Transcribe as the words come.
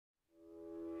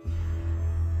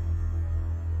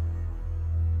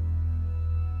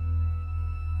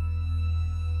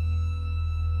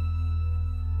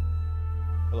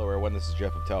everyone, this is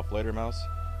Jeff of Tau Fledermaus.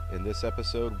 In this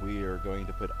episode we are going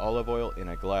to put olive oil in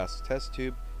a glass test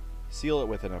tube, seal it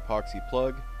with an epoxy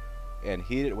plug, and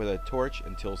heat it with a torch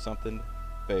until something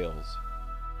fails.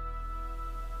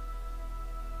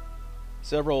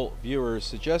 Several viewers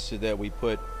suggested that we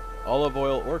put olive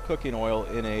oil or cooking oil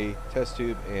in a test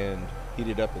tube and heat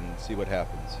it up and see what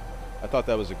happens. I thought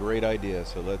that was a great idea,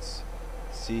 so let's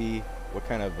see what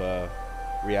kind of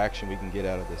reaction we can get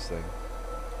out of this thing.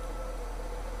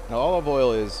 Now, olive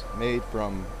oil is made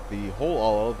from the whole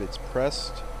olive. It's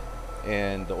pressed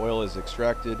and the oil is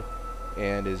extracted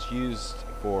and is used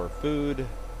for food,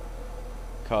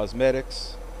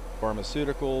 cosmetics,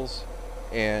 pharmaceuticals,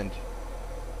 and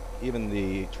even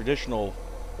the traditional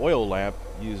oil lamp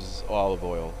uses olive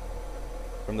oil.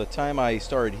 From the time I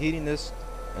started heating this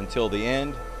until the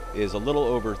end is a little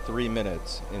over 3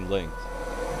 minutes in length.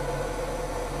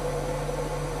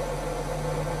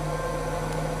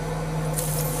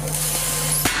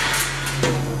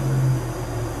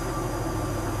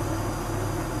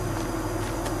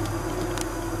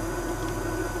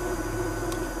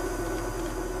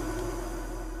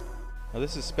 Now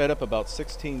this is sped up about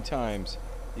 16 times.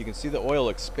 You can see the oil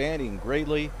expanding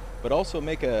greatly, but also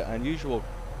make an unusual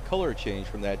color change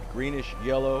from that greenish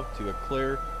yellow to a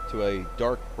clear to a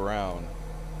dark brown.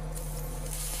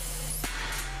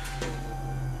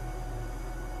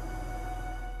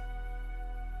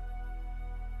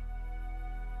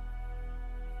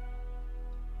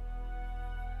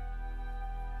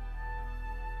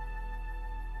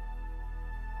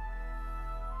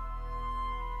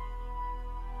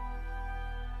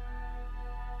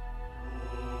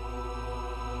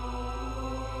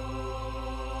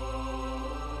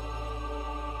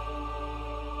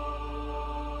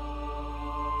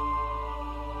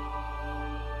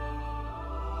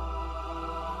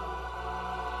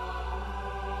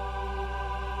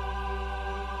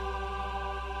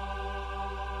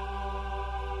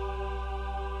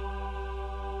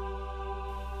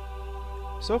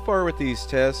 So far with these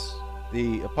tests,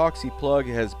 the epoxy plug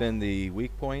has been the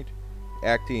weak point,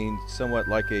 acting somewhat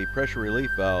like a pressure relief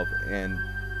valve and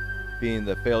being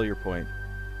the failure point.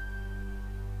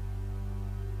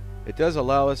 It does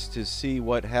allow us to see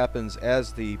what happens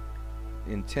as the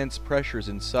intense pressures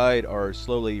inside are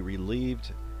slowly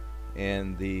relieved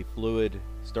and the fluid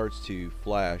starts to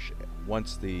flash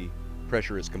once the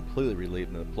pressure is completely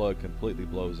relieved and the plug completely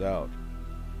blows out.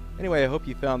 Anyway, I hope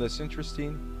you found this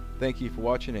interesting. Thank you for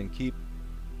watching and keep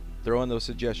throwing those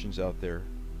suggestions out there.